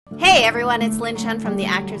Hey everyone, it's Lynn Chen from the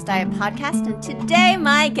Actors Diet Podcast, and today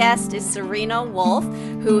my guest is Serena Wolf,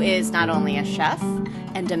 who is not only a chef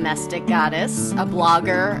and domestic goddess, a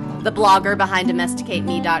blogger, the blogger behind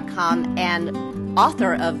domesticateme.com, and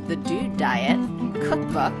author of The Dude Diet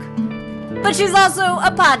cookbook, but she's also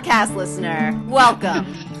a podcast listener.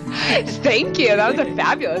 Welcome. Thank you. That was a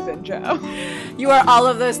fabulous intro. You are all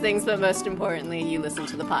of those things, but most importantly, you listen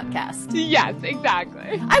to the podcast. Yes,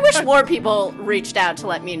 exactly. I wish more people reached out to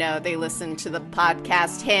let me know they listen to the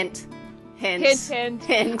podcast. Hint. Hint. Hint,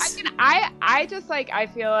 hint. I mean, I just I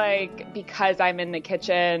feel like because I'm in the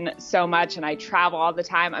kitchen so much and I travel all the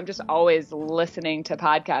time, I'm just always listening to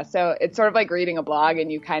podcasts. So it's sort of like reading a blog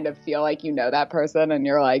and you kind of feel like you know that person and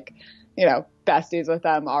you're like, you know, besties with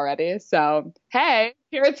them already. So, hey,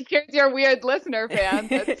 here's your weird listener fan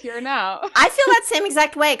that's here now. I feel that same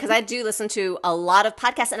exact way because I do listen to a lot of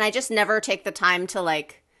podcasts and I just never take the time to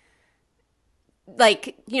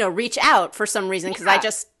reach out for some reason because I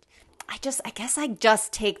guess I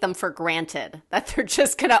just take them for granted that they're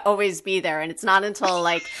just going to always be there. And it's not until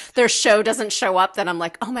their show doesn't show up that I'm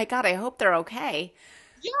like, oh my God, I hope they're okay.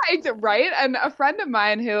 Yeah, right. And a friend of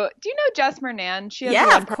mine do you know Jess Mernan?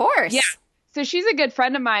 Of course. Yeah. So she's a good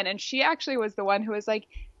friend of mine. And she actually was the one who was like,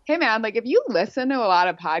 hey man, if you listen to a lot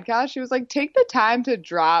of podcasts, she was like, take the time to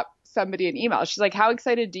drop somebody an email. She's like, how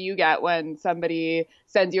excited do you get when somebody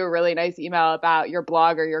sends you a really nice email about your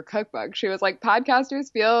blog or your cookbook? She was like,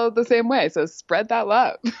 podcasters feel the same way. So spread that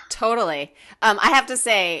love. Totally. I have to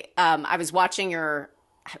say, I was watching I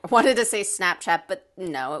wanted to say Snapchat, but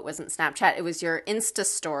no, it wasn't Snapchat. It was your Insta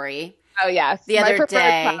story. Oh, yes. The other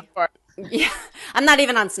day. Yeah, I'm not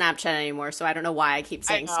even on Snapchat anymore, so I don't know why I keep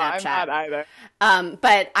saying Snapchat. I'm not either.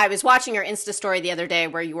 But I was watching your Insta story the other day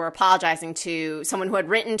where you were apologizing to someone who had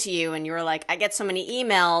written to you, and you were like, I get so many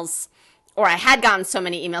emails, or I had gotten so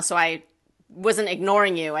many emails, so I wasn't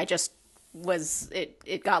ignoring you. I just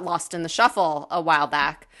it got lost in the shuffle a while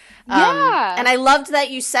back. Yeah. And I loved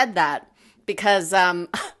that you said that. Because I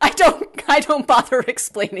don't bother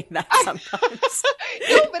explaining that sometimes.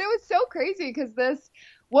 No, but it was so crazy because this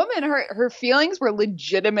woman, her feelings were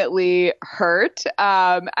legitimately hurt.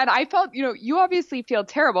 And I felt, you obviously feel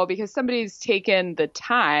terrible because somebody's taken the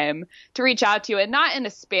time to reach out to you and not in a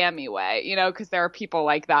spammy way, because there are people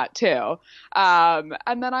like that too. And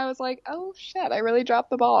then I was like, oh shit, I really dropped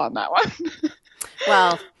the ball on that one.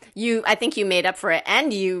 Well, I think you made up for it,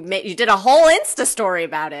 and you did a whole Insta story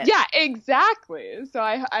about it. Yeah, exactly. So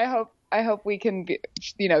I hope we can be,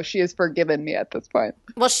 she has forgiven me at this point.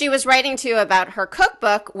 Well, she was writing to you about her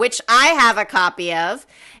cookbook, which I have a copy of,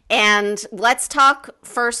 and let's talk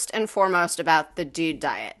first and foremost about the Dude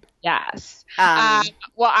Diet. Yes.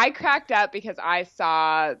 Well, I cracked up because I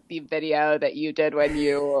saw the video that you did when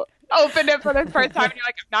you opened it for the first time and you're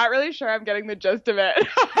like, I'm not really sure I'm getting the gist of it.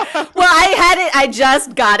 Well, I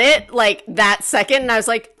just got it that second and I was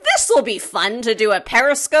like, this will be fun to do a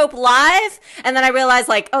Periscope live. And then I realized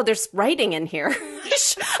there's writing in here.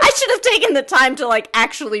 I should have taken the time to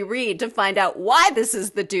actually read to find out why this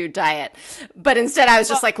is the Dude Diet. But instead I was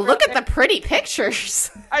just look at the pretty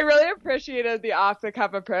pictures. I really appreciated the off the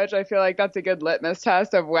cuff approach. I feel like that's a good litmus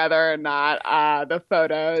test of whether or not the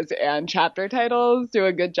photos and chapter titles do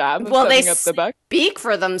a good job. Well, they up the book. Speak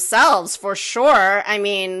for themselves for sure. I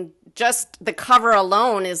mean, just the cover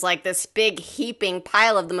alone is this big heaping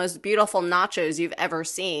pile of the most beautiful nachos you've ever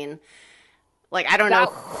seen. I don't know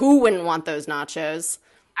who wouldn't want those nachos.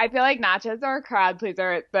 I feel like nachos are a crowd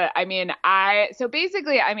pleaser, but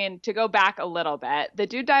to go back a little bit, the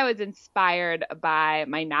Dude Diet was inspired by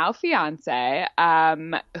my now fiance,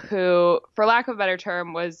 who, for lack of a better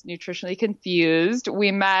term, was nutritionally confused.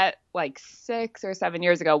 We met 6 or 7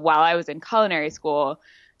 years ago while I was in culinary school.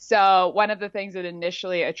 So one of the things that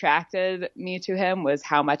initially attracted me to him was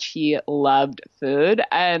how much he loved food.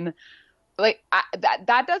 And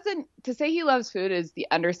that doesn't, to say he loves food is the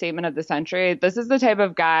understatement of the century. This is the type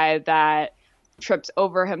of guy that trips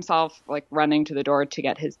over himself, running to the door to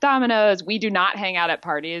get his Domino's. We do not hang out at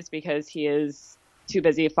parties because he is too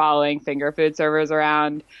busy following finger food servers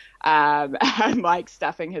around, and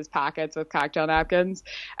stuffing his pockets with cocktail napkins.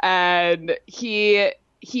 And he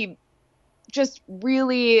just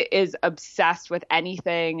really is obsessed with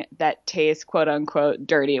anything that tastes quote unquote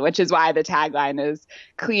dirty, which is why the tagline is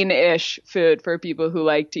clean-ish food for people who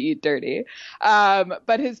like to eat dirty.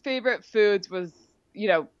 But his favorite foods was,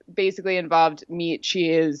 basically involved meat,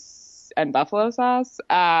 cheese, and buffalo sauce.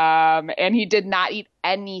 And he did not eat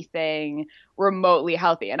anything remotely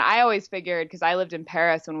healthy. And I always figured, because I lived in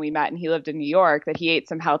Paris when we met and he lived in New York, that he ate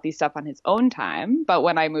some healthy stuff on his own time. But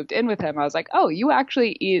when I moved in with him, I was like, oh, you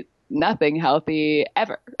actually eat nothing healthy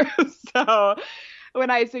ever. So when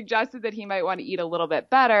I suggested that he might want to eat a little bit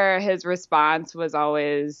better, his response was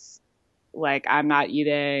always like, I'm not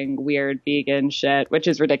eating weird vegan shit, which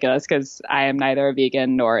is ridiculous because I am neither a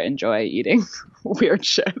vegan nor enjoy eating weird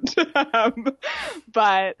shit.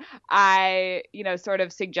 But I, sort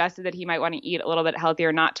of suggested that he might want to eat a little bit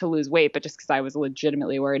healthier, not to lose weight, but just because I was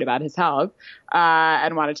legitimately worried about his health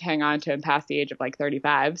and wanted to hang on to him past the age of like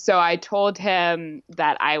 35. So I told him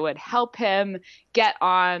that I would help him get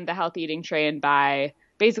on the healthy eating train by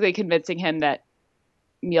basically convincing him that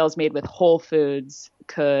meals made with whole foods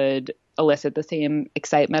could elicit the same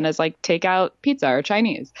excitement as like takeout pizza or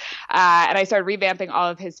Chinese. And I started revamping all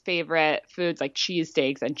of his favorite foods like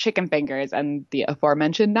cheesesteaks and chicken fingers and the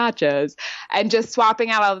aforementioned nachos, and just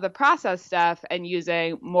swapping out all of the processed stuff and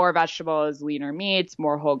using more vegetables, leaner meats,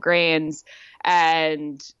 more whole grains,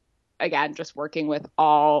 and again, just working with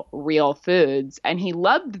all real foods. And he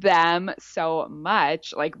loved them so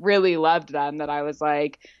much, like really loved them, that I was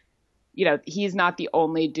like, he's not the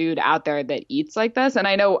only dude out there that eats like this. And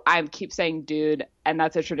I know I keep saying dude, and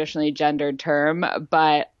that's a traditionally gendered term,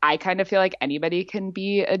 but I kind of feel like anybody can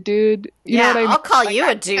be a dude. You know what I mean? I'll call you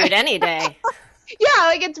a dude any day. Yeah,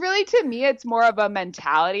 like it's really, to me, it's more of a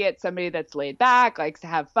mentality. It's somebody that's laid back, likes to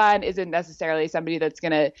have fun, isn't necessarily somebody that's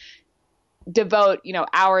going to devote,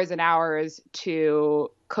 hours and hours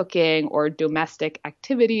to cooking or domestic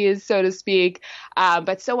activities, so to speak,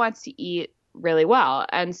 but still wants to eat really well.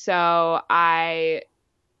 And so I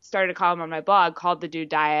started a column on my blog called The Dude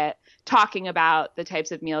Diet, talking about the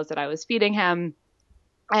types of meals that I was feeding him.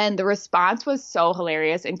 And the response was so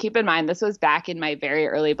hilarious. And keep in mind, this was back in my very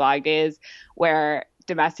early blog days where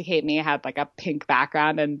Domesticate Me had like a pink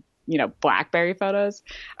background and, BlackBerry photos.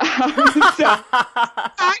 So the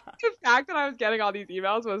fact that I was getting all these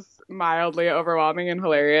emails was mildly overwhelming and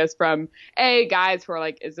hilarious from guys who are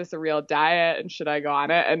like, is this a real diet and should I go on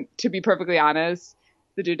it? And to be perfectly honest,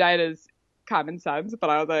 the Dude Diet is common sense, but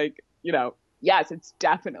I was like, yes, it's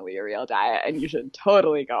definitely a real diet and you should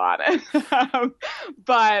totally go on it.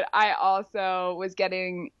 But I also was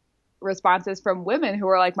getting responses from women who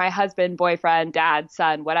were like, my husband, boyfriend, dad,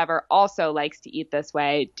 son, whatever, also likes to eat this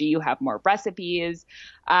way. Do you have more recipes?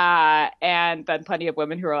 And then plenty of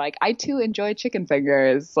women who are like, I too enjoy chicken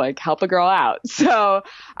fingers, like help a girl out. So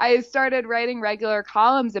I started writing regular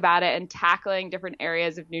columns about it and tackling different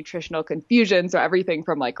areas of nutritional confusion. So everything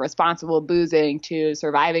from like responsible boozing to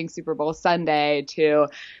surviving Super Bowl Sunday to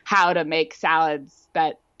how to make salads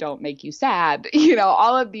that don't make you sad,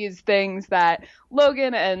 all of these things that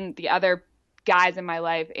Logan and the other guys in my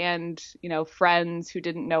life and, friends who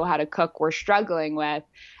didn't know how to cook were struggling with.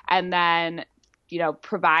 And then,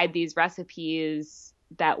 provide these recipes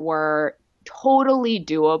that were totally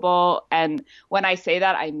doable. And when I say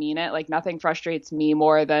that, I mean it. Like nothing frustrates me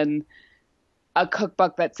more than a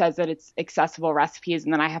cookbook that says that it's accessible recipes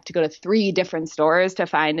and then I have to go to 3 different stores to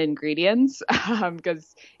find ingredients.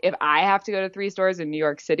 Because if I have to go to 3 stores in New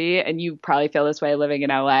York City, and you probably feel this way living in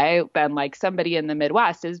LA, then like somebody in the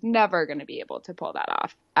Midwest is never going to be able to pull that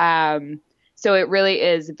off. So it really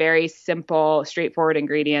is very simple, straightforward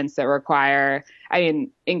ingredients that require,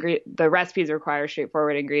 the recipes require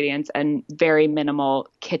straightforward ingredients and very minimal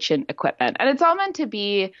kitchen equipment. And it's all meant to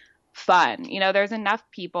be fun. There's enough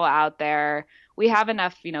people out there. We have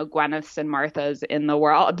enough, Gwyneths and Marthas in the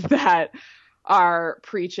world that are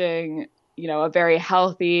preaching, a very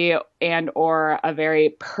healthy and or a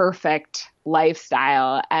very perfect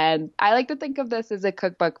lifestyle. And I like to think of this as a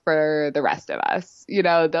cookbook for the rest of us,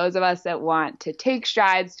 those of us that want to take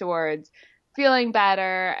strides towards feeling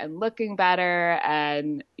better and looking better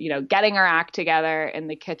and, getting our act together in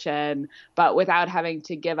the kitchen, but without having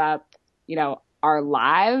to give up, our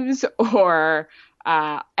lives or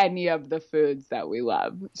any of the foods that we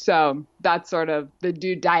love. So that's sort of the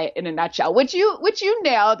Dude Diet in a nutshell, which you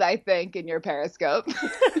nailed, I think, in your Periscope.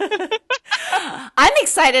 I'm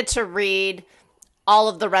excited to read all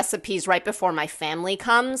of the recipes right before my family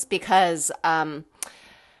comes because I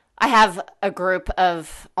have a group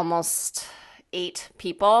of almost 8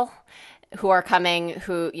 people who are coming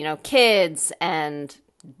who, kids and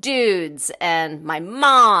dudes and my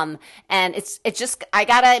mom, and it's just I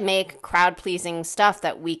gotta make crowd pleasing stuff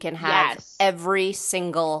that we can have every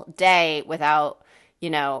single day without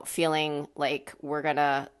feeling like we're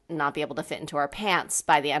gonna not be able to fit into our pants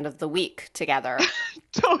by the end of the week together.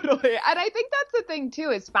 Totally. And I think that's the thing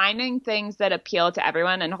too, is finding things that appeal to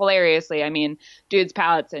everyone. And hilariously, dudes'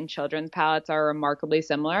 palates and children's palates are remarkably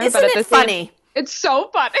similar. Isn't it funny? It's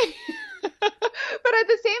so funny. But at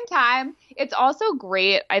the same time, it's also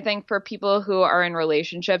great, I think, for people who are in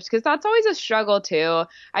relationships, because that's always a struggle too.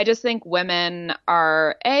 I just think women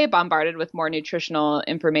are bombarded with more nutritional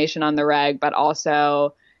information on the reg, but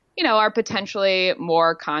also, are potentially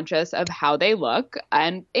more conscious of how they look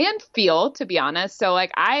and feel, to be honest. So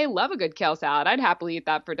like, I love a good kale salad. I'd happily eat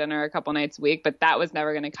that for dinner a couple nights a week, but that was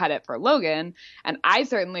never going to cut it for Logan. And I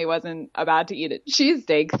certainly wasn't about to eat a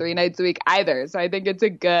cheesesteak 3 nights a week either. So I think it's a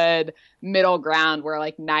good middle ground where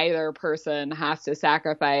like neither person has to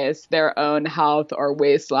sacrifice their own health or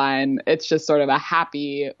waistline. It's just sort of a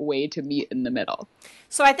happy way to meet in the middle.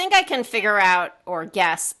 So I think I can figure out or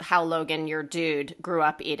guess how Logan, your dude, grew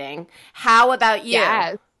up eating. How about you?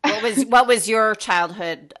 Yes. What was your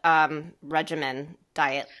childhood regimen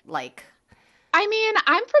diet like? I mean,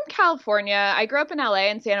 I'm from California. I grew up in LA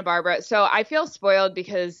and Santa Barbara, so I feel spoiled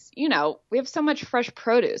because, we have so much fresh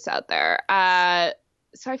produce out there.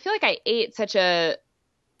 So I feel like I ate such a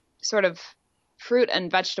sort of fruit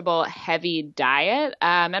and vegetable heavy diet.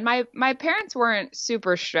 And my parents weren't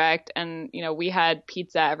super strict, and, we had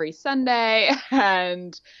pizza every Sunday,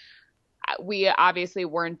 and we obviously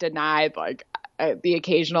weren't denied like the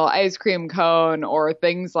occasional ice cream cone or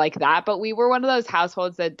things like that. But we were one of those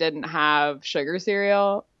households that didn't have sugar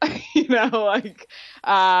cereal, we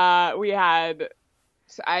had,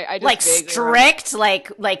 I just like strict,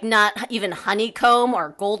 like not even honeycomb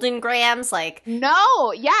or golden grams, like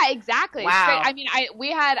no, yeah, exactly. Wow. I mean,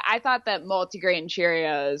 I thought that multigrain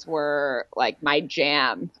Cheerios were like my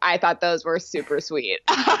jam. I thought those were super sweet.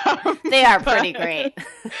 They are pretty great.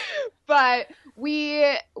 But we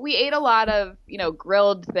ate a lot of,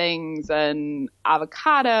 grilled things and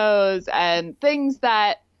avocados and things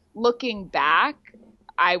that, looking back,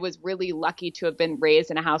 I was really lucky to have been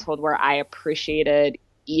raised in a household where I appreciated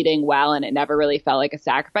eating well, and it never really felt like a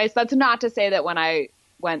sacrifice. That's not to say that when I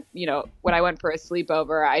went for a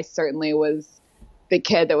sleepover, I certainly was the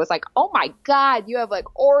kid that was like, oh my God, you have like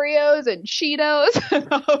Oreos and Cheetos and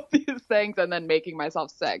all these things, and then making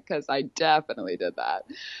myself sick, because I definitely did that.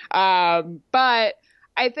 But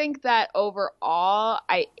I think that overall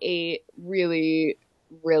I ate really,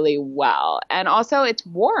 really well. And also it's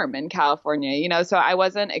warm in California, so I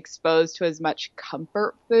wasn't exposed to as much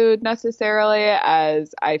comfort food necessarily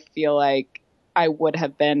as I feel like I would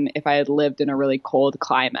have been if I had lived in a really cold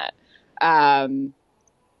climate. But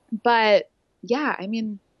yeah, I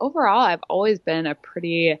mean, overall, I've always been a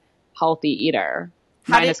pretty healthy eater,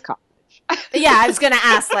 minus college. Yeah, I was going to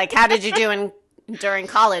ask, like, how did you do during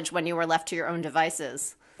college when you were left to your own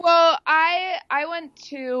devices? Well, I went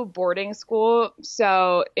to boarding school,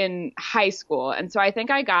 so in high school. And so I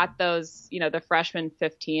think I got those, the freshman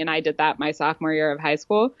 15. I did that my sophomore year of high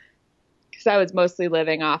school, because I was mostly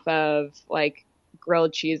living off of like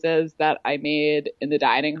grilled cheeses that I made in the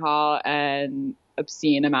dining hall and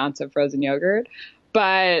obscene amounts of frozen yogurt.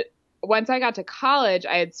 But once I got to college,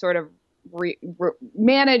 I had sort of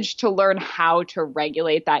managed to learn how to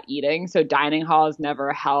regulate that eating. So dining halls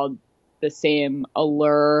never held the same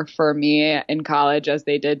allure for me in college as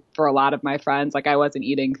they did for a lot of my friends. Like, I wasn't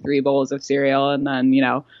eating 3 bowls of cereal and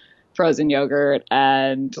then, frozen yogurt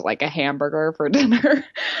and like a hamburger for dinner.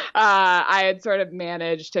 I had sort of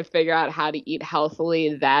managed to figure out how to eat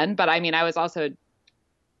healthily then. But I mean, I was also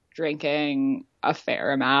drinking a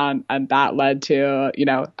fair amount, and that led to,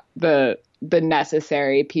 the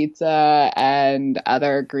necessary pizza and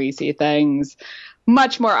other greasy things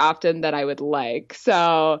much more often than I would like.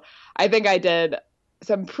 So I think I did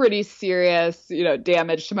some pretty serious,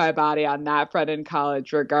 damage to my body on that front in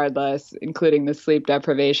college, regardless, including the sleep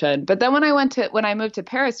deprivation. But then when I moved to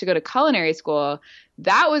Paris to go to culinary school,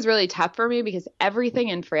 that was really tough for me because everything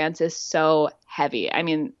in France is so heavy. I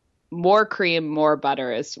mean, more cream, more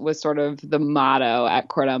butter was sort of the motto at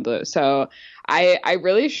Cordon Bleu. So I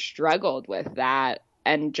really struggled with that,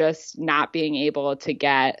 and just not being able to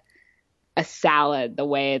get a salad the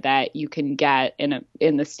way that you can get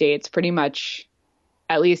in the States. Pretty much,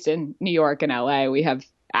 at least in New York and LA, we have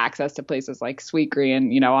access to places like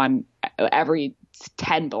Sweetgreen, on every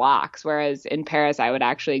 10 blocks. Whereas in Paris, I would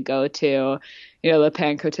actually go to, Le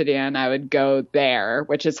Pain Quotidien. I would go there,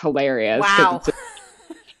 which is hilarious. Wow.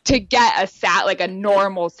 To get a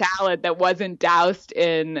normal salad that wasn't doused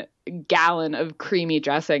in a gallon of creamy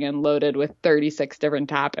dressing and loaded with 36 different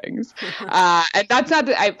toppings. And that's not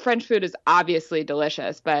French food is obviously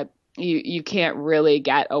delicious, but you can't really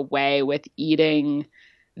get away with eating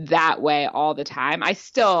that way all the time. I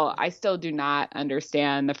still do not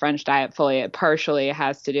understand the French diet fully. It partially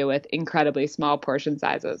has to do with incredibly small portion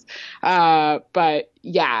sizes. But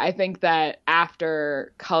yeah, I think that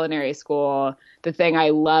after culinary school, the thing I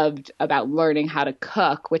loved about learning how to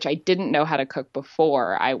cook, which I didn't know how to cook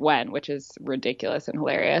before I went, which is ridiculous and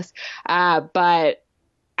hilarious. But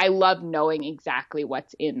I love knowing exactly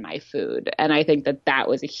what's in my food. And I think that that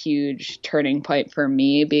was a huge turning point for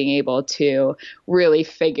me, being able to really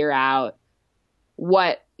figure out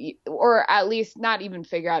what, or at least not even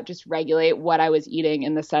figure out, just regulate what I was eating,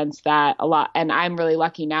 in the sense that and I'm really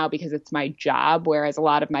lucky now because it's my job. Whereas a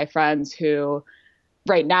lot of my friends who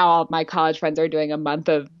right now, all of my college friends are doing a month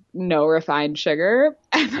of no refined sugar,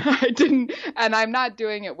 and I'm not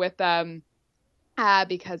doing it with them.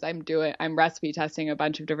 Because I'm recipe testing a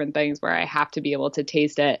bunch of different things where I have to be able to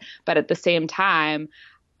taste it. But at the same time,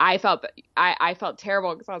 I felt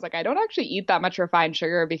terrible because I was like, I don't actually eat that much refined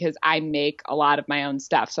sugar because I make a lot of my own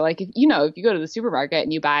stuff. So like, if you go to the supermarket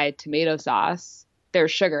and you buy tomato sauce,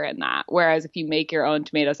 there's sugar in that. Whereas if you make your own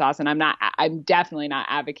tomato sauce, and I'm definitely not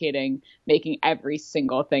advocating making every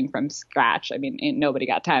single thing from scratch. I mean, ain't nobody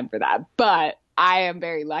got time for that. But I am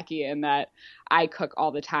very lucky in that I cook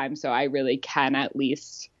all the time, so I really can at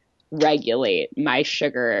least regulate my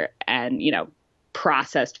sugar and,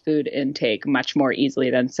 processed food intake much more easily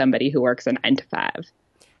than somebody who works a 9 to 5.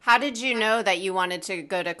 How did you know that you wanted to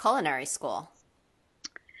go to culinary school?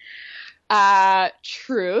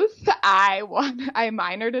 Truth. I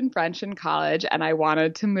minored in French in college, and I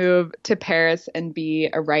wanted to move to Paris and be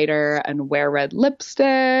a writer and wear red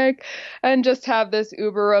lipstick and just have this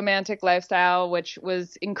uber romantic lifestyle, which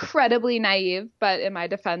was incredibly naive. But in my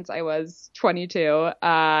defense, I was 22.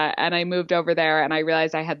 And I moved over there and I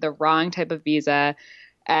realized I had the wrong type of visa,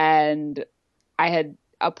 and I had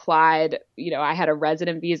applied, I had a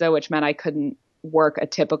resident visa, which meant I couldn't work a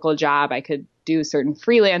typical job. I could do certain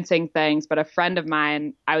freelancing things, but a friend of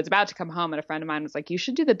mine, I was about to come home and a friend of mine was like, you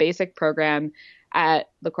should do the basic program at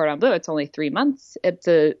Le Cordon Bleu. It's only 3 months. It's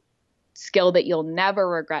a skill that you'll never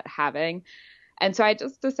regret having. And so I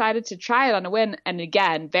just decided to try it on a whim. And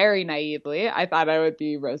again, very naively, I thought I would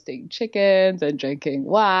be roasting chickens and drinking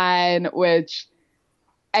wine, which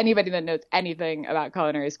anybody that knows anything about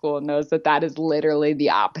culinary school knows that that is literally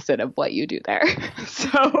the opposite of what you do there.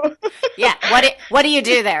 So yeah, what do you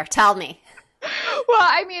do there? Tell me. Well,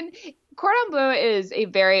 I mean, Cordon Bleu is a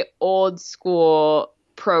very old school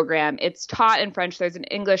program. It's taught in French. There's an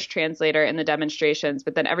English translator in the demonstrations,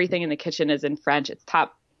 but then everything in the kitchen is in French. It's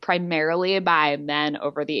taught primarily by men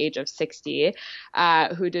over the age of 60,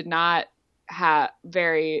 who did not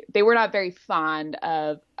they were not very fond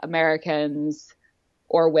of Americans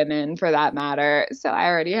or women for that matter. So I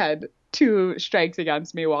already had 2 strikes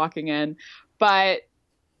against me walking in. But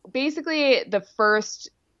basically the first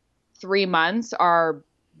 3 months are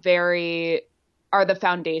the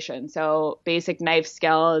foundation. So basic knife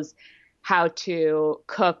skills, how to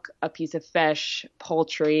cook a piece of fish,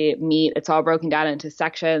 poultry, meat. It's all broken down into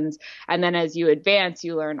sections. And then as you advance,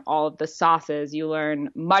 you learn all of the sauces. You learn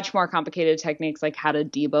much more complicated techniques like how to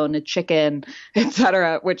debone a chicken,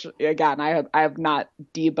 etc. Which again, I have not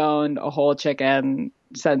deboned a whole chicken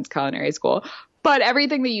since culinary school. But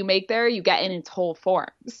everything that you make there, you get in its whole form.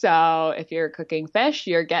 So if you're cooking fish,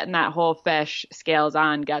 you're getting that whole fish, scales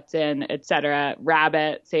on, guts in, etc.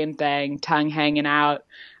 Rabbit, same thing, tongue hanging out.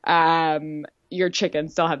 Your chicken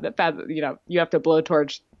still have the feather, you have to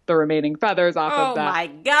blowtorch the remaining feathers off of that. Oh my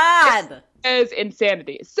God. It's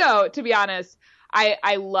insanity. So to be honest,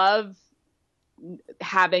 I love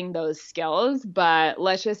having those skills, but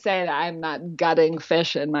let's just say that I'm not gutting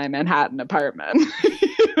fish in my Manhattan apartment.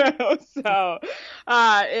 So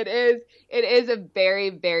it is a very,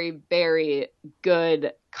 very, very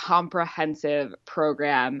good comprehensive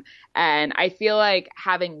program, and I feel like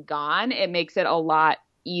having gone, it makes it a lot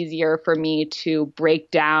easier for me to break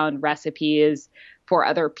down recipes for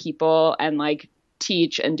other people and like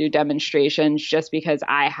teach and do demonstrations, just because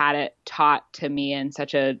I had it taught to me in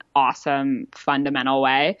such an awesome fundamental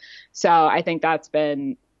way. So I think that's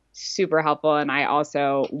been super helpful. And I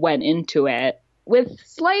also went into it with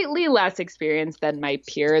slightly less experience than my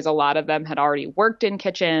peers. A lot of them had already worked in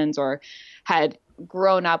kitchens or had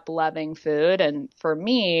grown up loving food. And for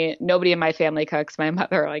me, nobody in my family cooks. My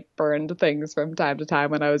mother burned things from time to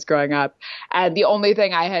time when I was growing up. And the only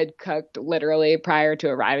thing I had cooked literally prior to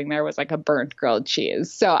arriving there was a burnt grilled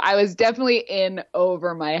cheese. So I was definitely in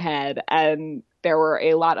over my head. And there were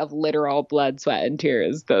a lot of literal blood, sweat, and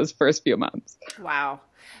tears those first few months. Wow.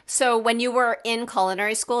 So when you were in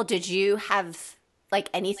culinary school, did you have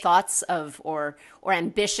any thoughts of or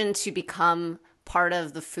ambition to become part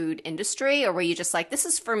of the food industry, or were you just like, this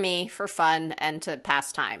is for me, for fun, and to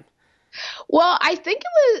pass time? Well, I think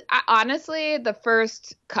it was honestly the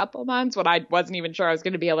first couple months when I wasn't even sure I was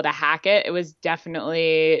going to be able to hack it. It was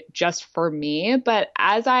definitely just for me. But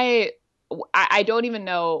as I don't even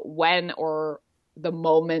know when or the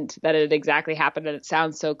moment that it exactly happened, and it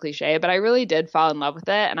sounds so cliche, but I really did fall in love with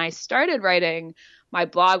it. And I started writing my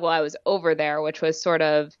blog while I was over there, which was sort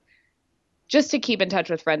of just to keep in touch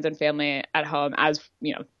with friends and family at home, as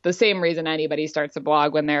you know, the same reason anybody starts a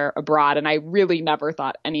blog when they're abroad. And I really never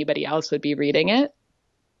thought anybody else would be reading it.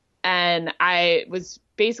 And I was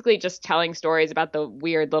basically just telling stories about the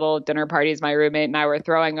weird little dinner parties my roommate and I were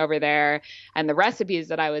throwing over there and the recipes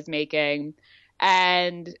that I was making.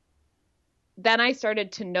 And then I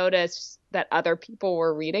started to notice that other people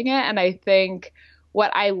were reading it. And I think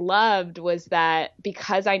what I loved was that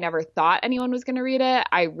because I never thought anyone was going to read it,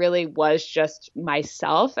 I really was just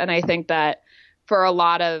myself. And I think that for a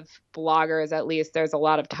lot of bloggers, at least, there's a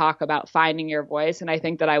lot of talk about finding your voice. And I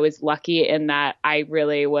think that I was lucky in that I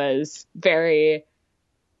really was very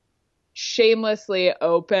shamelessly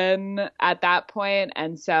open at that point.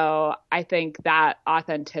 And so I think that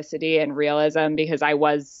authenticity and realism, because I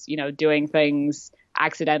was, you know, doing things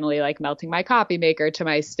accidentally, like melting my coffee maker to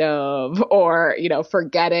my stove, or, you know,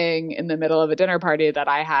 forgetting in the middle of a dinner party that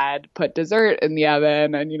I had put dessert in the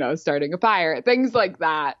oven and, you know, starting a fire, things like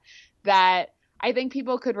that, that I think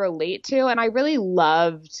people could relate to. And I really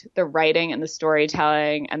loved the writing and the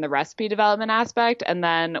storytelling and the recipe development aspect. And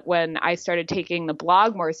then when I started taking the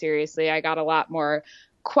blog more seriously, I got a lot more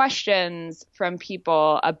questions from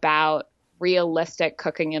people about realistic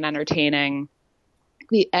cooking and entertaining.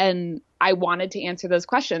 And I wanted to answer those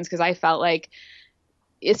questions because I felt like,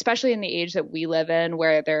 especially in the age that we live in,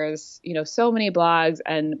 where there's, you know, so many blogs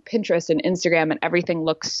and Pinterest and Instagram and everything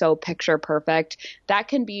looks so picture perfect, that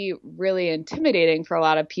can be really intimidating for a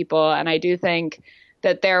lot of people. And I do think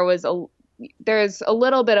that there's a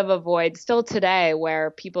little bit of a void still today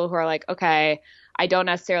where people who are like, okay, I don't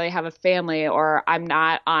necessarily have a family, or I'm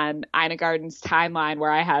not on Ina Garten's timeline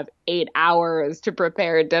where I have 8 hours to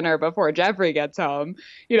prepare dinner before Jeffrey gets home.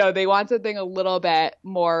 You know, they want something a little bit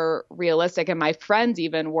more realistic. And my friends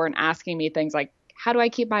even weren't asking me things like, how do I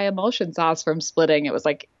keep my emulsion sauce from splitting? It was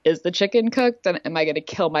like, is the chicken cooked? And am I going to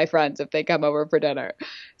kill my friends if they come over for dinner?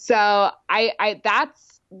 So I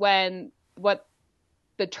that's when what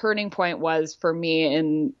the turning point was for me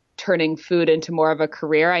in turning food into more of a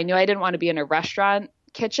career. I knew I didn't want to be in a restaurant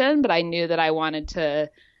kitchen, but I knew that I wanted to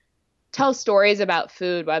tell stories about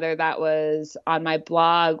food, whether that was on my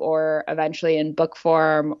blog or eventually in book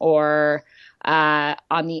form, or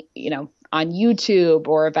on YouTube,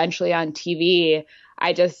 or eventually on TV.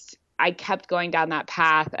 I kept going down that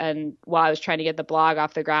path. And while I was trying to get the blog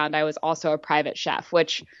off the ground, I was also a private chef,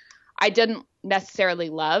 which I didn't necessarily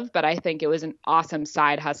love, but I think it was an awesome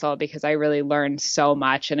side hustle because I really learned so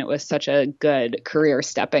much, and it was such a good career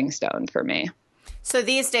stepping stone for me. So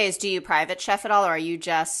these days, do you private chef at all, or are you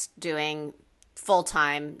just doing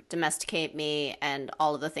full-time Domesticate Me and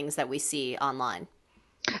all of the things that we see online?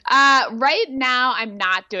 Right now, I'm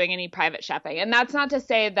not doing any private chefing, and that's not to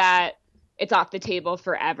say that it's off the table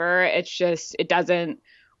forever. It's just, it doesn't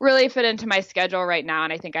really fit into my schedule right now,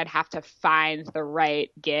 and I think I'd have to find the right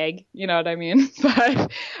gig, you know what I mean?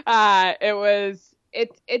 But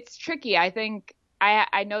it's tricky. I think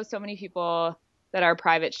I know so many people that are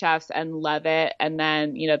private chefs and love it, and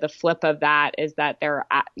then, you know, the flip of that is that there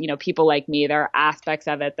are, you know, people like me, there are aspects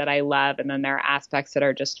of it that I love, and then there are aspects that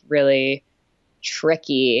are just really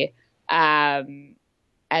tricky. And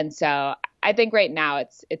so I think right now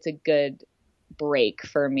it's a good break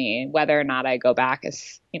for me. Whether or not I go back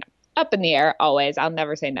is, you know, up in the air always. I'll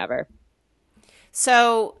never say never.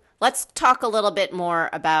 So let's talk a little bit more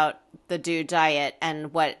about the DO diet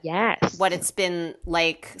and what it's been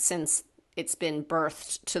like since it's been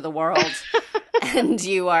birthed to the world. And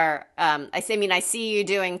you are, I see you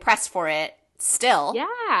doing press for it still.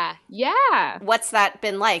 Yeah. What's that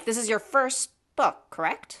been like? This is your first book,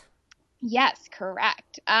 correct? Yes,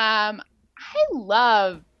 correct. I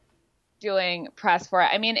love doing press for it.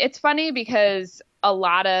 I mean, it's funny because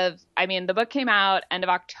the book came out end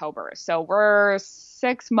of October. So we're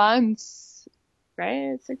 6 months,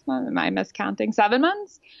 right? 6 months. Am I miscounting? 7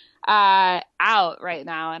 months out right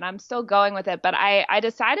now. And I'm still going with it. But I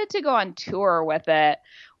decided to go on tour with it,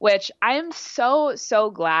 which I am so,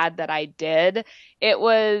 so glad that I did. It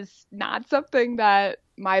was not something that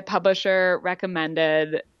my publisher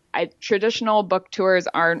recommended. Traditional book tours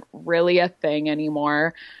aren't really a thing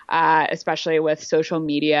anymore, especially with social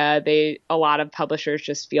media. A lot of publishers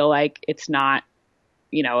just feel like it's not,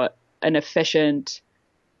 you know, an efficient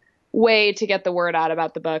way to get the word out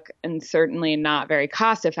about the book, and certainly not very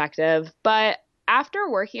cost effective. But after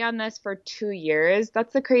working on this for 2 years,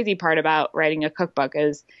 that's the crazy part about writing a cookbook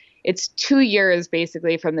is it's 2 years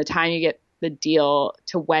basically from the time you get the deal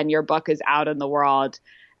to when your book is out in the world.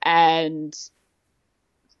 And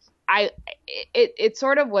it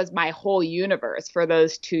sort of was my whole universe for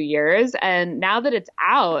those 2 years. And now that it's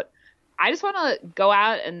out, I just want to go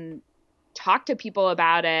out and talk to people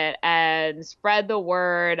about it and spread the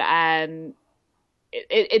word. And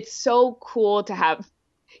it's so cool to have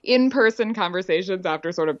in-person conversations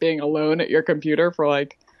after sort of being alone at your computer for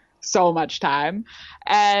like so much time.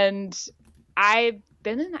 And I've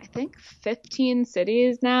been in, I think, 15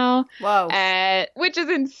 cities now. Whoa. Which is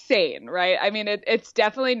insane, right? I mean, it's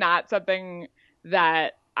definitely not something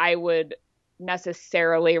that I would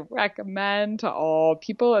necessarily recommend to all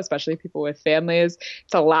people, especially people with families.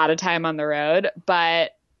 It's a lot of time on the road,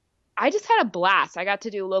 but I just had a blast. I got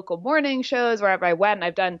to do local morning shows wherever I went.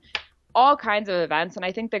 I've done all kinds of events. And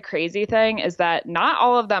I think the crazy thing is that not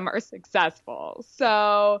all of them are successful.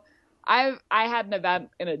 So I had an event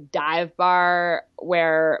in a dive bar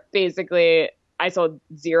where basically I sold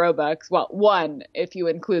 0 books. Well, 1, if you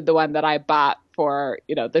include the one that I bought for,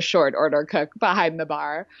 the short order cook behind the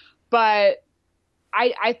bar. But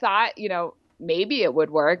I thought, maybe it would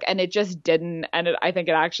work, and it just didn't. And I think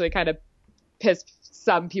it actually kind of pissed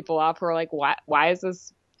some people off who are like, why is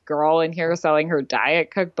this girl in here selling her diet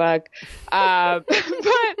cookbook? But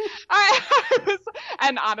I was,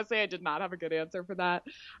 and honestly, I did not have a good answer for that.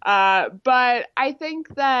 But I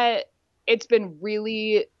think that it's been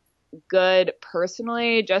really good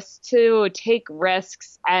personally just to take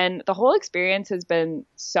risks. And the whole experience has been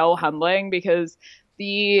so humbling because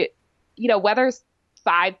whether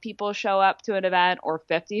 5 people show up to an event or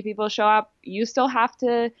 50 people show up, you still have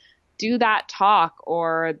to do that talk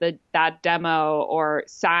or that demo or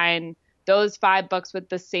sign those 5 books with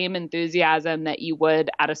the same enthusiasm that you would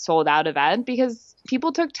at a sold out event because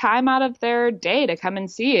people took time out of their day to come and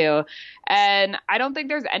see you. And I don't think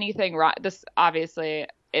there's anything wrong. This obviously,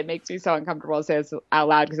 it makes me so uncomfortable to say this out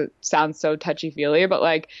loud because it sounds so touchy-feely, but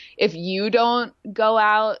like if you don't go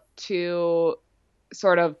out to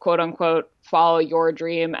sort of quote unquote follow your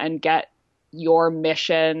dream and get your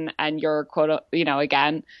mission and your quote,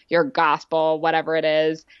 again, your gospel, whatever it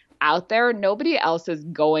is out there, nobody else is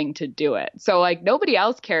going to do it. So like nobody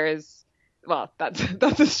else cares. Well, that's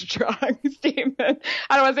a strong statement.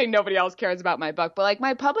 I don't want to say nobody else cares about my book, but like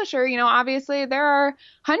my publisher, obviously there are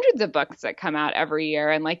hundreds of books that come out every year,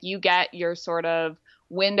 and like you get your sort of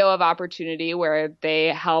window of opportunity where they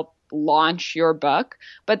help launch your book,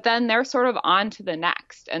 but then they're sort of on to the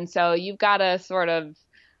next. And so you've got to sort of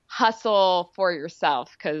hustle for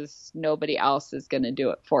yourself because nobody else is going to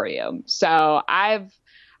do it for you. So I've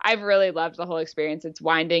really loved the whole experience. It's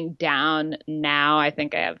winding down now. I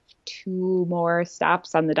think I have 2 more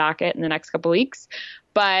stops on the docket in the next couple weeks,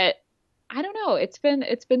 but I don't know. It's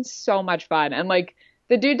been so much fun. And like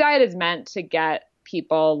the Dude Diet is meant to get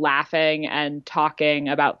people laughing and talking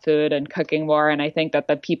about food and cooking more. And I think that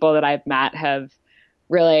the people that I've met have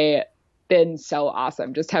really been so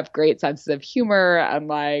awesome, just have great senses of humor and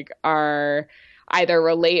like are either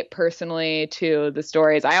relate personally to the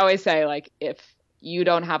stories. I always say like, if you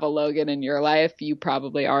don't have a Logan in your life, you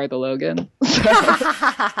probably are the Logan.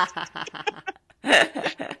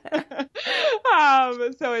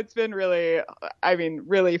 So it's been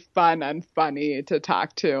really fun and funny to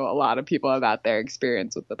talk to a lot of people about their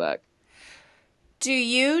experience with the book. Do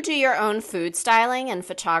you do your own food styling and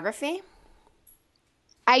photography?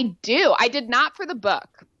 I do. I did not for the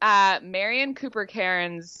book. Marion Cooper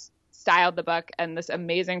Cairns styled the book, and this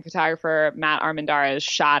amazing photographer, Matt Armendariz,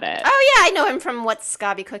 shot it. Oh, yeah. I know him from What's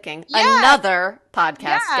Gabi Cooking? Yes. Another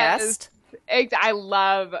podcast guest. I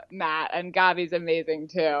love Matt, and Gabi's amazing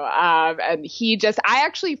too. And I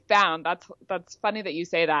actually found, that's funny that you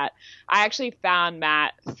say that. I actually found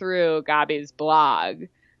Matt through Gabi's blog,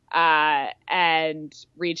 and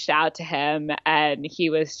reached out to him, and he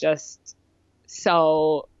was just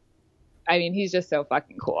he's just so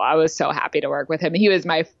fucking cool. I was so happy to work with him. He was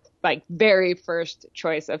my very first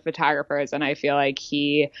choice of photographers, and I feel like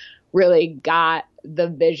he really got the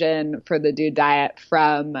vision for the Dude Diet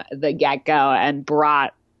from the get-go and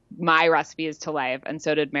brought my recipes to life. And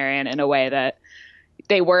so did Marion, in a way that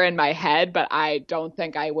they were in my head, but I don't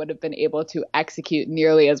think I would have been able to execute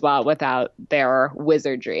nearly as well without their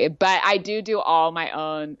wizardry. But I do all my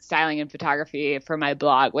own styling and photography for my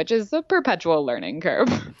blog, which is a perpetual learning curve.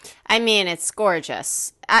 I mean, it's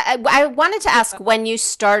gorgeous. I wanted to ask when you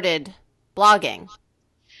started blogging.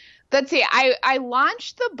 Let's see. I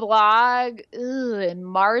launched the blog in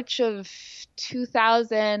March of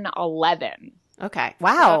 2011. Okay.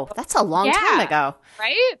 Wow. So, That's a long time yeah, ago.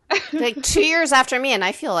 right? Like 2 years after me, and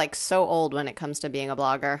I feel like so old when it comes to being a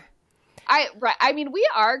blogger. Right. I mean, we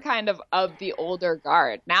are kind of the older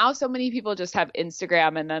guard. Now so many people just have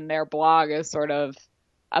Instagram and then their blog is sort of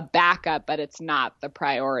a backup, but it's not the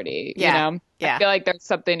priority, Yeah. you know? I Yeah. feel like there's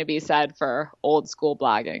something to be said for old school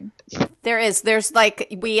blogging. There is. There's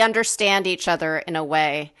like, we understand each other in a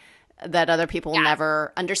way that other people Yeah,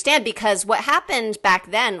 never understand, because what happened back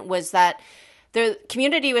then was that the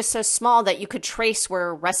community was so small that you could trace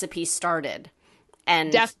where recipes started.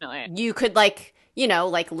 And definitely. you could like,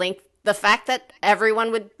 like link the fact that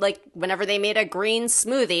everyone would like, whenever they made a green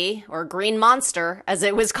smoothie or green monster, as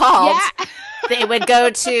it was called, Yeah. they would go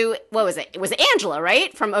to, what was it? It was Angela,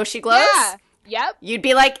 right? From Oh She Glows? Yeah. Yep. You'd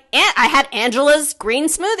be like, I had Angela's green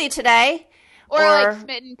smoothie today. Or like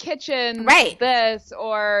Smitten Kitchen, right. This,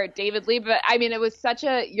 or David Lee. But I mean, it was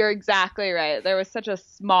you're exactly right. There was such a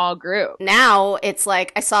small group. Now it's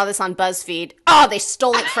like, I saw this on BuzzFeed. Oh, they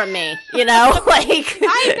stole it from me. Like.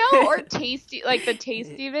 I know. Or Tasty, like the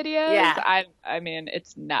Tasty videos. Yeah. I mean,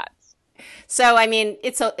 it's nuts. So, I mean,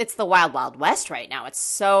 it's the wild, wild west right now. It's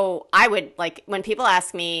so, I would, like, when people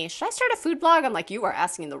ask me, should I start a food blog? I'm like, you are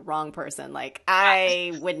asking the wrong person. Like,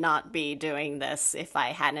 I would not be doing this if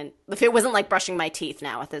it wasn't like brushing my teeth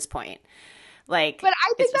now at this point. Like, but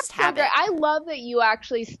I think it's that's so great. I love that you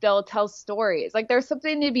actually still tell stories. Like, there's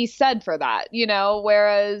something to be said for that,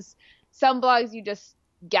 whereas some blogs you just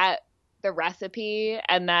get the recipe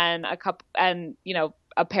and then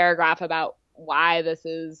a paragraph about why this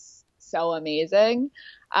is so amazing.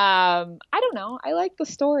 I don't know. I like the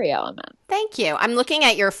story element. Thank you. I'm looking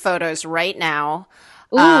at your photos right now.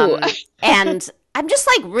 Ooh. And I'm just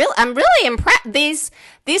like, I'm really impressed. These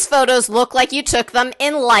photos look like you took them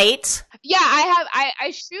in light. Yeah,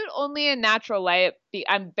 I shoot only in natural light.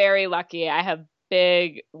 I'm very lucky. I have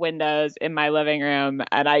big windows in my living room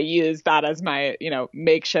and I use that as my,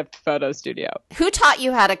 makeshift photo studio. Who taught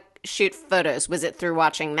you how to shoot photos? Was it through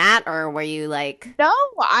watching Matt, or were you like? No,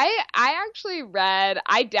 I actually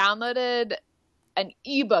I downloaded an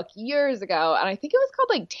ebook years ago, and I think it was called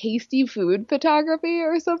like Tasty Food Photography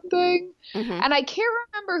or something. Mm-hmm. And I can't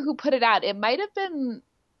remember who put it out. It might have been,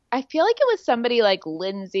 I feel like it was somebody like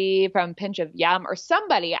Lindsay from Pinch of Yum or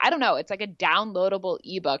somebody. I don't know. It's like a downloadable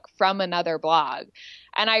ebook from another blog.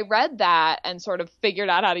 And I read that and sort of figured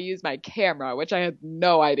out how to use my camera, which I had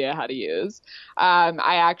no idea how to use.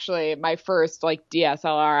 My first like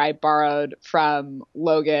DSLR I borrowed from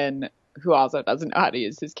Logan, who also doesn't know how to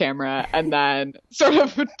use his camera, and then sort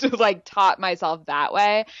of like taught myself that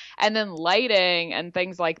way. And then lighting and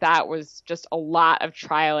things like that was just a lot of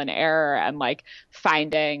trial and error, and like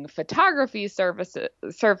finding photography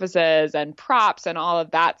surfaces and props and all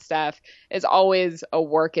of that stuff is always a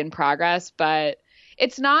work in progress. But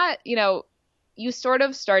it's not, you sort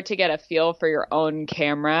of start to get a feel for your own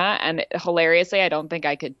camera. And hilariously, I don't think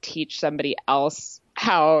I could teach somebody else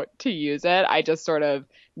how to use it. I just sort of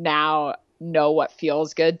now know what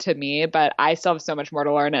feels good to me, but I still have so much more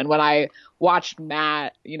to learn. And when I watched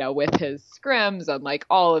Matt, with his scrims and like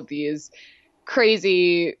all of these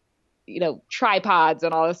crazy, tripods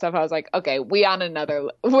and all this stuff, I was like, okay, we're on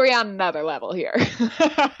another level here.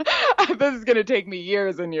 This is going to take me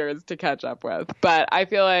years and years to catch up with. But I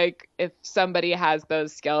feel like if somebody has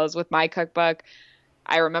those skills with my cookbook,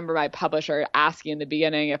 I remember my publisher asking in the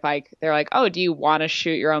beginning they're like, oh, do you want to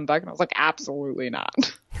shoot your own book? And I was like, absolutely not.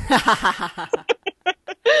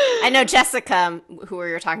 I know Jessica, who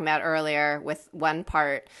we were talking about earlier with One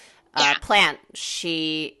Part Plant,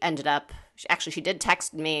 she ended up, she did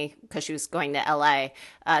text me because she was going to LA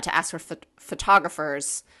to ask for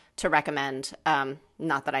photographers to recommend.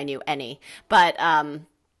 Not that I knew any, but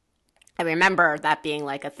I remember that being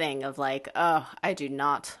like a thing of like, oh, I do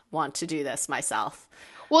not want to do this myself.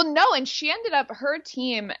 Well, no, and she ended up, her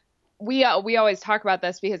team, we always talk about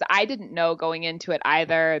this because I didn't know going into it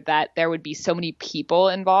either that there would be so many people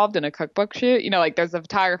involved in a cookbook shoot. Like there's a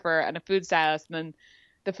photographer and a food stylist and then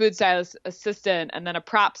the food stylist assistant and then a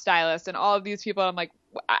prop stylist and all of these people. I'm like,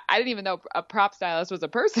 I didn't even know a prop stylist was a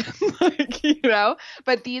person,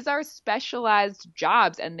 but these are specialized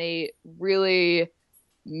jobs and they really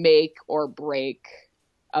make or break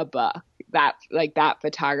a book, that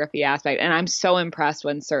photography aspect. And I'm so impressed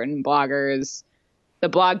when certain bloggers, the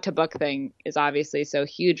blog to book thing is obviously so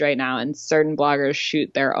huge right now, and certain bloggers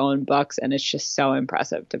shoot their own books, and it's just so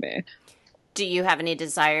impressive to me. Do you have any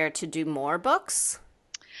desire to do more books?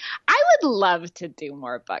 I would love to do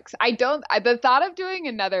more books. The thought of doing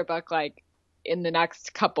another book like in the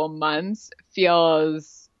next couple months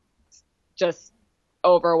feels just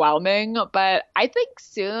overwhelming. But I think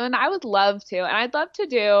soon I would love to. And I'd love to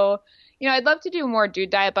do, I'd love to do more dude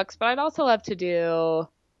diet books, but I'd also love to do,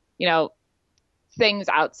 things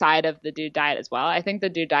outside of the dude diet as well. I think the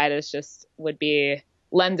dude diet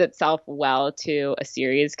lends itself well to a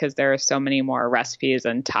series because there are so many more recipes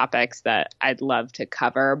and topics that I'd love to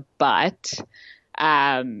cover. But,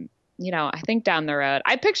 I think down the road,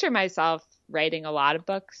 I picture myself writing a lot of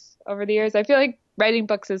books over the years. I feel like writing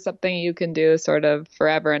books is something you can do sort of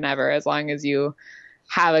forever and ever as long as you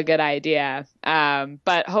have a good idea.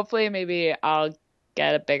 But hopefully maybe I'll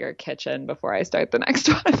get a bigger kitchen before I start the next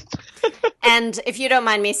one. And if you don't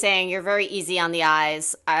mind me saying, you're very easy on the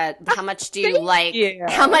eyes. How much do you like?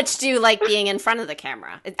 How much do you like being in front of the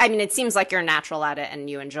camera? I mean, it seems like you're natural at it and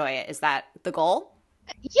you enjoy it. Is that the goal?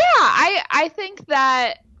 Yeah, I think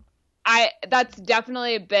that that's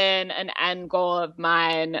definitely been an end goal of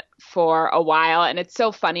mine for a while. And it's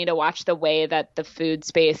so funny to watch the way that the food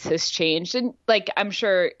space has changed. And like, I'm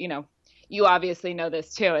sure, you obviously know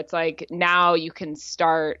this too. It's like now you can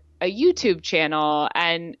start a YouTube channel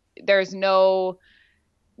and there's the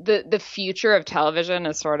future of television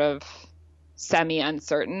is sort of semi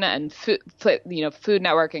uncertain, and Food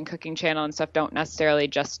Network and Cooking Channel and stuff don't necessarily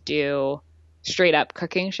just do straight up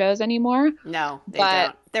cooking shows anymore. No, they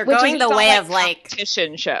don't. They're going the way of like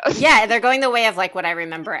competition shows. Yeah, they're going the way of like what I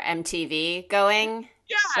remember MTV going.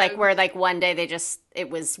 Yeah. Like where like one day it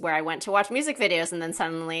was where I went to watch music videos and then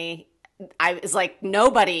suddenly I was like,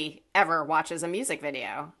 nobody ever watches a music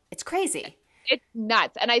video. It's crazy. It's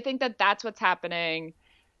nuts. And I think that that's what's happening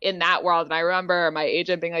in that world. And I remember my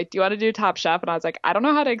agent being like, do you want to do Top Chef? And I was like, I don't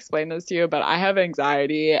know how to explain this to you, but I have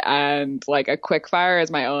anxiety and like a quick fire is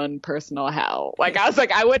my own personal hell. Like I was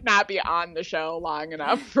like, I would not be on the show long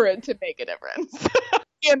enough for it to make a difference.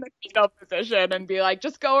 In the fetal position and be like,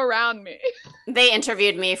 just go around me. They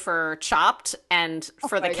interviewed me for Chopped, and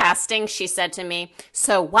for the casting, she said to me,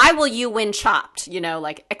 so why will you win Chopped?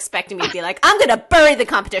 Like expecting me to be like, I'm going to bury the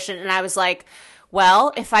competition. And I was like,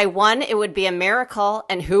 well, if I won, it would be a miracle.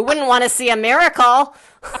 And who wouldn't want to see a miracle?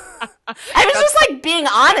 I was just like being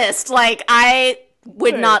honest. Like I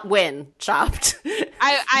would not win Chopped.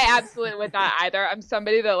 I absolutely would not either. I'm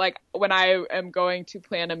somebody that like when I am going to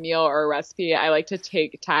plan a meal or a recipe, I like to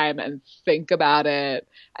take time and think about it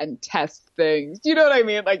and test things. Do you know what I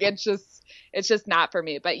mean? Like it's just not for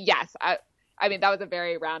me. But yes, I mean, that was a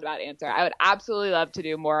very roundabout answer. I would absolutely love to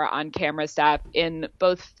do more on camera stuff in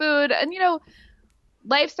both food and,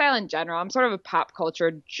 lifestyle in general. I'm sort of a pop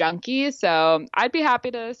culture junkie, so I'd be happy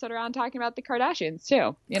to sit around talking about the Kardashians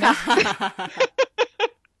too,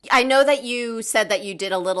 I know that you said that you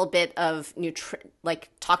did a little bit of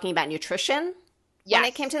talking about nutrition when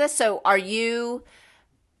it came to this. So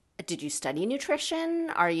did you study nutrition?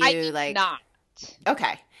 Are you I did not.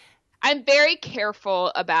 Okay. I'm very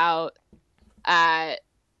careful about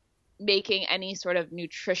making any sort of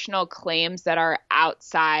nutritional claims that are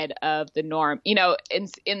outside of the norm.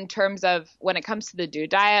 In terms of when it comes to the dude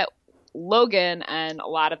diet, Logan and a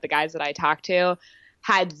lot of the guys that I talked to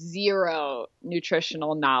had zero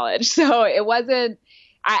nutritional knowledge. So it wasn't,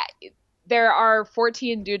 there are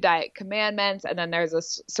 14 dude diet commandments. And then there's a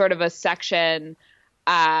sort of a section,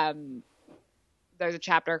 there's a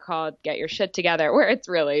chapter called Get Your Shit Together, where it's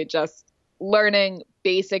really just learning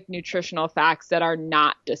basic nutritional facts that are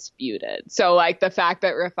not disputed. So like the fact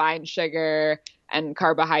that refined sugar and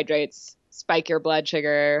carbohydrates spike your blood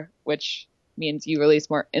sugar, which means you release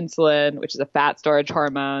more insulin, which is a fat storage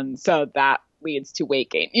hormone. So that leads to weight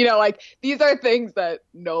gain. Like these are things that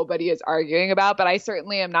nobody is arguing about, but I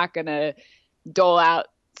certainly am not going to dole out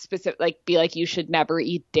specific, like be like, you should never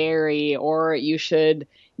eat dairy or you should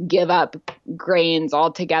give up grains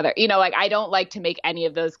altogether. Like I don't like to make any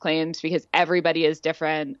of those claims because everybody is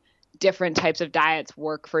different. Different types of diets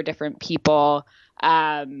work for different people.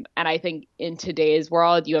 And I think in today's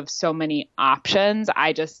world, you have so many options.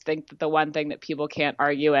 I just think that the one thing that people can't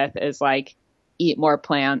argue with is like, eat more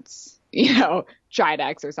plants, try to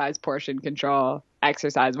exercise portion control,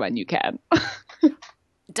 exercise when you can.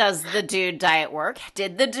 Does the dude diet work?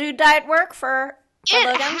 Did the dude diet work for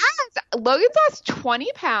Logan? It has. Logan's lost 20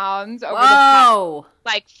 pounds over the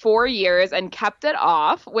past 4 years and kept it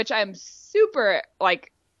off, which I'm super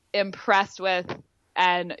impressed with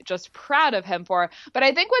and just proud of him for. But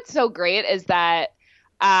I think what's so great is that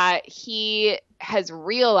he has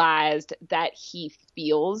realized that he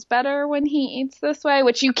feels better when he eats this way,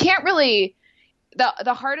 which you can't really –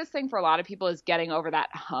 the hardest thing for a lot of people is getting over that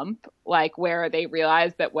hump, where they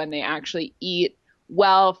realize that when they actually eat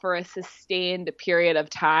well for a sustained period of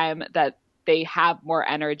time, that they have more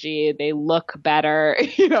energy, they look better,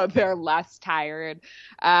 they're less tired.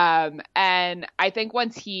 And I think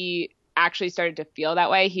once he actually started to feel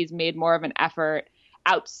that way, he's made more of an effort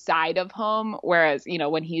outside of home. Whereas,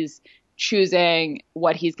 when he's choosing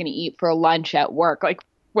what he's going to eat for lunch at work, like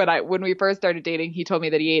when we first started dating, he told me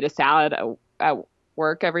that he ate a salad at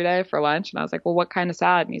work every day for lunch, and I was like, well, what kind of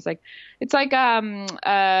salad? And he's like, it's like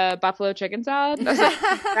a buffalo chicken salad. And I was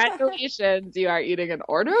like, congratulations, you are eating an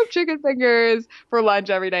order of chicken fingers for lunch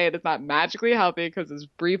every day. It is not magically healthy because it's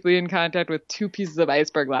briefly in contact with 2 pieces of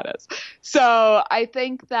iceberg lettuce. So I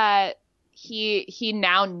think that he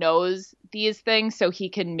now knows these things, so he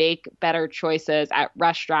can make better choices at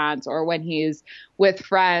restaurants or when he's with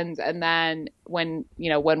friends. And then when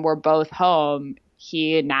we're both home,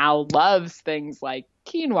 he now loves things like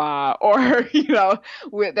quinoa, or,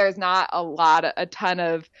 there's not a ton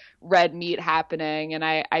of red meat happening. And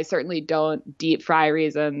I certainly don't deep fry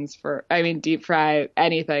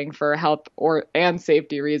anything for health and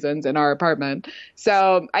safety reasons in our apartment.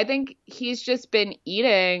 So I think he's just been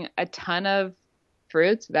eating a ton of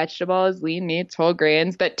fruits, vegetables, lean meats, whole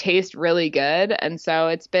grains that taste really good. And so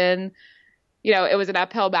it's been, it was an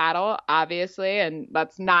uphill battle, obviously. And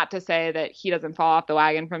that's not to say that he doesn't fall off the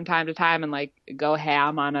wagon from time to time and like go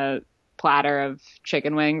ham on a platter of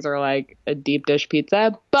chicken wings or like a deep dish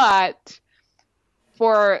pizza. But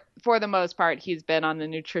for the most part, he's been on the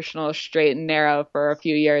nutritional straight and narrow for a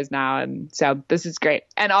few years now. And so this is great.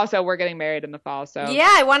 And also we're getting married in the fall. So yeah,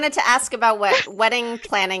 I wanted to ask about what wedding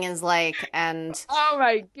planning is like and oh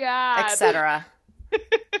my God, etc.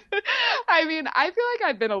 I mean, I feel like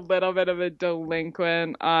I've been a little bit of a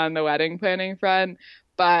delinquent on the wedding planning front,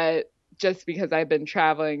 but just because I've been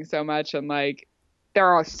traveling so much and like there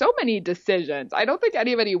are so many decisions. I don't think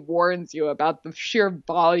anybody warns you about the sheer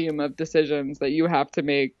volume of decisions that you have to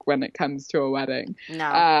make when it comes to a wedding.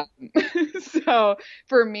 No. So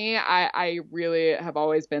for me, I really have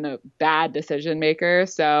always been a bad decision maker.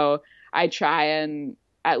 So I try and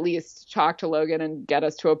at least talk to Logan and get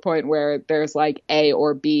us to a point where there's like A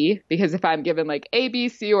or B, because if I'm given like A, B,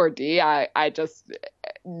 C, or D, I just,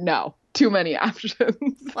 no, too many options.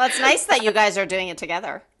 Well, it's nice that you guys are doing it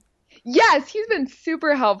together. Yes, he's been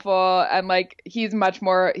super helpful, and like he's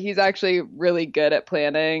actually really good at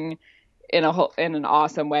planning in an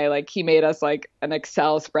awesome way. Like he made us like an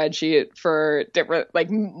Excel spreadsheet for different, like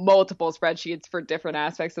multiple spreadsheets for different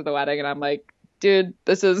aspects of the wedding, and I'm like, dude,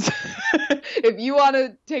 this is if you want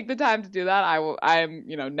to take the time to do that, I'm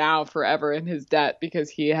now forever in his debt because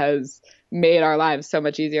he has made our lives so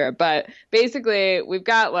much easier. But basically we've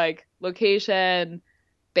got like location,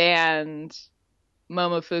 band,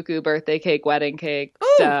 Momofuku, birthday cake, wedding cake.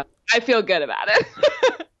 Ooh. So I feel good about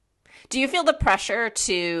it. Do you feel the pressure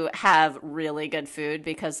to have really good food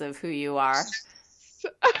because of who you are?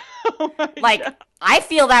 Oh like God. I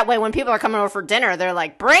feel that way when people are coming over for dinner. They're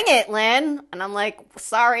like, bring it, Lynn. And I'm like,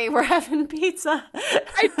 sorry, we're having pizza.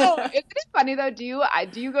 I know. Isn't it funny though? Do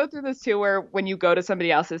you go through this too, where when you go to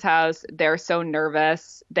somebody else's house, they're so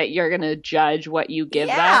nervous that you're going to judge what you give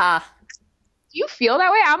them? Do you feel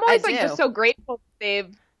that way? I'm always like just so grateful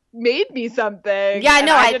they've made me something. Yeah, I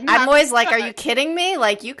know. I'm always like, are you kidding me?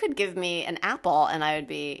 Like you could give me an apple and I would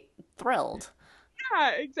be thrilled.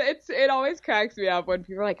 Yeah, it always cracks me up when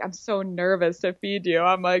people are like, I'm so nervous to feed you.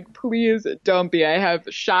 I'm like, please don't be. I have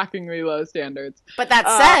shockingly low standards. But that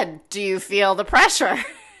said, do you feel the pressure?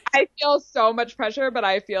 I feel so much pressure, but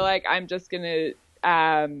I feel like I'm just going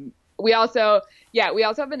to, we also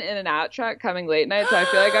have an In-N-Out truck coming late night. So I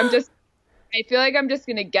feel like I'm just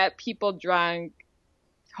going to get people drunk,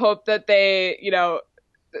 hope that they,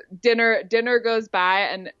 dinner goes by,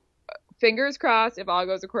 and fingers crossed, if all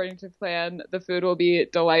goes according to plan, the food will be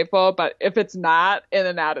delightful. But if it's not,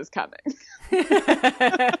 In-N-Out is coming.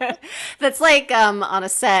 That's like on a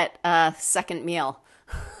set, second meal.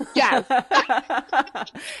 Yes.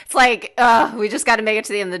 It's like, we just got to make it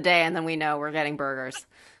to the end of the day, and then we know we're getting burgers.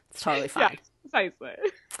 It's totally fine. Yes,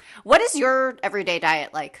 precisely. What is your everyday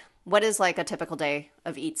diet like? What is like a typical day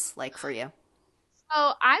of eats like for you?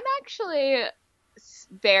 So I'm actually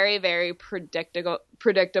very, very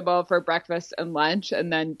predictable for breakfast and lunch,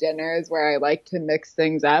 and then dinner is where I like to mix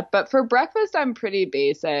things up. But for breakfast, I'm pretty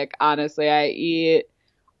basic. Honestly, I eat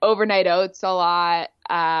overnight oats a lot,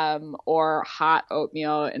 or hot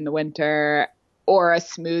oatmeal in the winter, or a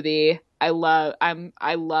smoothie. I love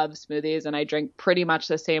smoothies, and I drink pretty much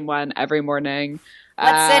the same one every morning.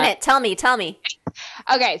 What's in it? Tell me.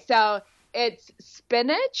 Okay, so it's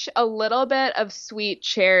spinach, a little bit of sweet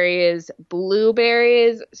cherries,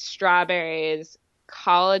 blueberries, strawberries,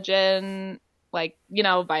 collagen, like,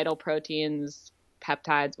 vital proteins,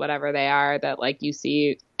 peptides, whatever they are, that like you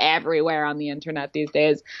see everywhere on the internet these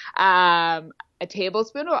days. A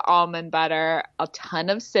tablespoon of almond butter, a ton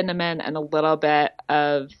of cinnamon, and a little bit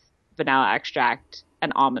of vanilla extract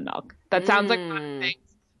and almond milk. That sounds like a lot of things,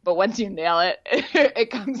 but once you nail it, it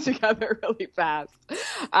comes together really fast.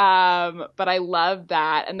 But I love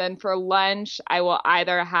that. And then for lunch, I will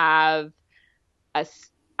either have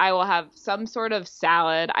some sort of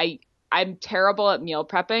salad. I'm terrible at meal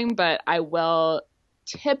prepping, but I will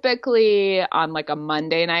typically on like a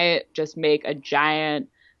Monday night just make a giant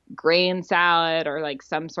grain salad or like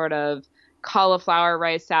some sort of cauliflower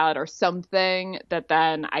rice salad or something that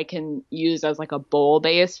then I can use as like a bowl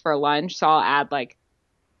base for lunch. So I'll add like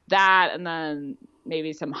that and then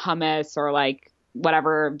maybe some hummus or like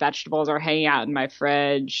whatever vegetables are hanging out in my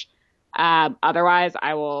fridge. Otherwise,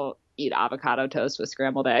 I will eat avocado toast with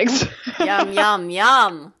scrambled eggs. Yum, yum,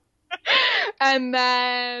 yum. And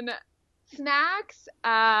then snacks,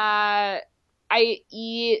 I'm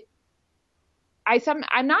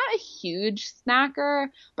not a huge snacker,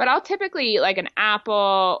 but I'll typically eat like an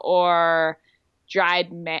apple or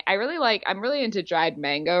I'm really into dried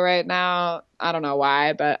mango right now. I don't know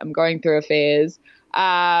why, but I'm going through a phase.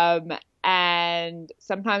 And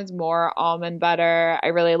sometimes more almond butter. I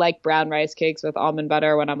really like brown rice cakes with almond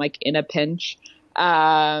butter when I'm like in a pinch.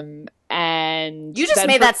 And you just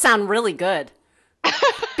made that sound really good.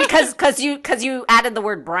 because you added the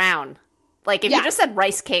word brown. Like if you just said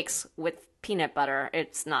rice cakes with peanut butter,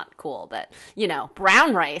 it's not cool, but you know,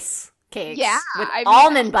 brown rice cakes with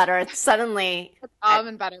almond butter, suddenly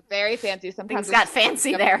almond butter, very fancy. Sometimes things got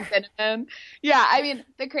fancy there. Cinnamon. Yeah, I mean,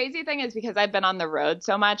 the crazy thing is because I've been on the road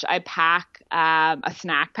so much, I pack a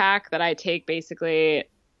snack pack that I take basically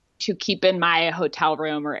to keep in my hotel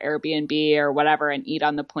room or Airbnb or whatever and eat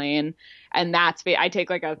on the plane. And I take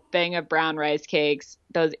like a thing of brown rice cakes,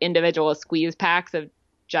 those individual squeeze packs of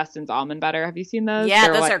Justin's almond butter. Have you seen those? Yeah,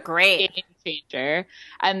 those are great. Game changer.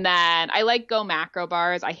 And then I like Go Macro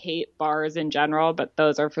bars. I hate bars in general, but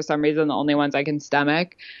those are for some reason the only ones I can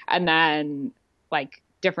stomach. And then like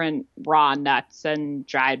different raw nuts and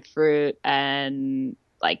dried fruit. And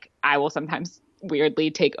like I will sometimes weirdly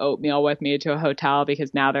take oatmeal with me to a hotel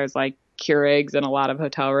because now there's like Keurigs in a lot of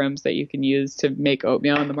hotel rooms that you can use to make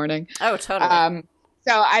oatmeal in the morning. Oh, totally.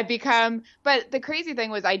 So but the crazy thing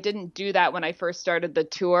was I didn't do that when I first started the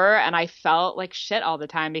tour, and I felt like shit all the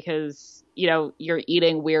time because, you know, you're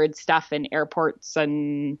eating weird stuff in airports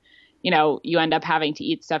and, you know, you end up having to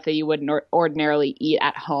eat stuff that you wouldn't ordinarily eat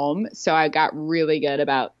at home. So I got really good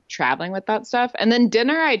about traveling with that stuff. And then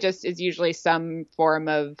dinner, is usually some form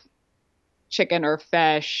of chicken or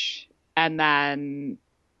fish, and then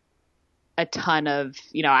a ton of,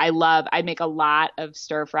 you know, I make a lot of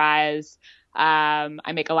stir fries.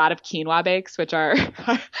 I make a lot of quinoa bakes, which are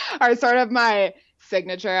sort of my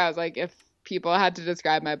signature. I was like, if people had to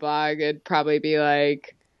describe my blog, it'd probably be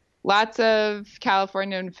like lots of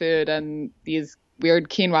Californian food and these weird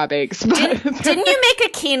quinoa bakes. Didn't you make a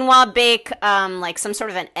quinoa bake, like some sort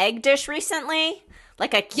of an egg dish recently?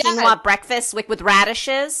 Like a quinoa breakfast with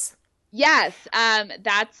radishes? Yes.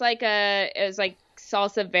 That's like it was like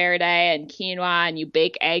salsa verde and quinoa, and you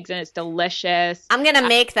bake eggs and it's delicious. I'm going to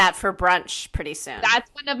make that for brunch pretty soon. That's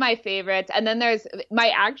one of my favorites. And then there's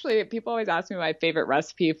people always ask me my favorite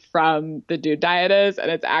recipe from the Dude Diet is, and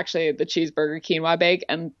it's actually the cheeseburger quinoa bake.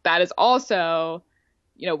 And that is also,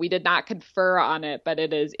 you know, we did not confer on it, but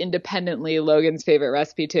it is independently Logan's favorite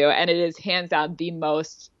recipe too. And it is hands down the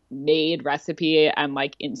most made recipe and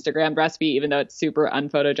like Instagram recipe, even though it's super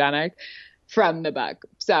unphotogenic from the book.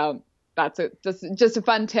 So that's just a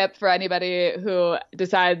fun tip for anybody who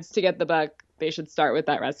decides to get the book. They should start with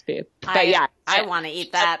that recipe. I want to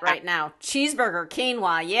eat that right now. Cheeseburger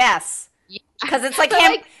quinoa, yes, because it's like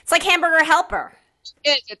Hamburger Helper.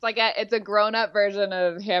 It's a grown-up version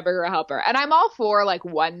of Hamburger Helper, and I'm all for like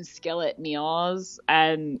one skillet meals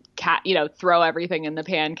and throw everything in the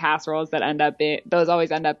pan casseroles that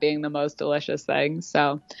always end up being the most delicious things.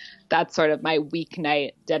 So that's sort of my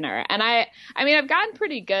weeknight dinner. And I mean, I've gotten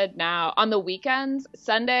pretty good now. On the weekends,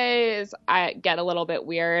 Sundays, I get a little bit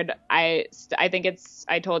weird. I think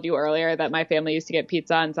I told you earlier that my family used to get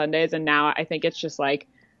pizza on Sundays, and now I think it's just like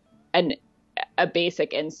a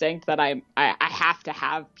basic instinct that I have to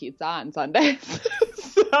have pizza on Sundays.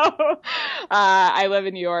 So I live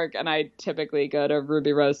in New York, and I typically go to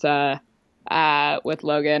Ruby Rosa with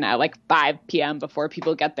Logan at like 5 p.m. before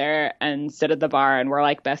people get there and sit at the bar, and we're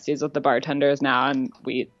like besties with the bartenders now, and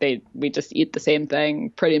we just eat the same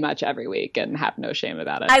thing pretty much every week and have no shame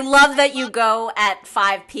about it. I love that you go at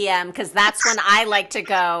 5 p.m. because that's when I like to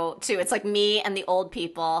go too. It's like me and the old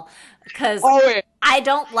people because I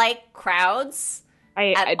don't like crowds.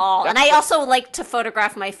 at all. And I also like to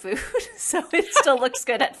photograph my food, so it still looks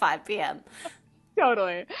good at 5 p.m.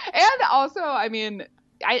 Totally. And also, I mean,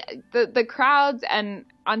 the crowds, and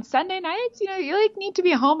on Sunday nights, you know, you like need to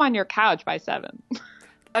be home on your couch by 7.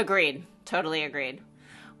 Agreed. Totally agreed.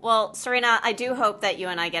 Well, Serena, I do hope that you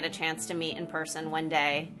and I get a chance to meet in person one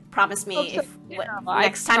day. Promise me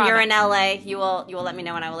next time you're in LA, you will let me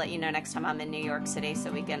know, and I will let you know next time I'm in New York City,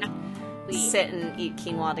 so we can sit and eat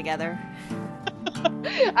quinoa together.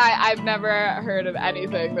 I've never heard of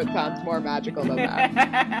anything that sounds more magical than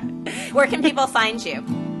that. Where can people find you?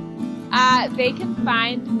 They can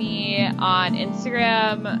find me on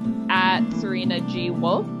Instagram at Serena G.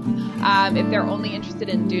 Wolf. If they're only interested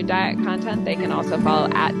in Dude Diet content, they can also follow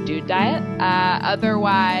at Dude Diet.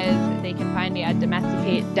 Otherwise, they can find me at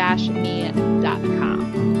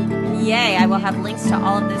domesticate-me.com. Yay, I will have links to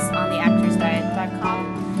all of this on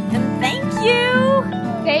theactorsdiet.com. And thank you!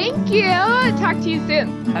 Thank you! Talk to you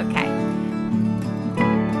soon. Okay.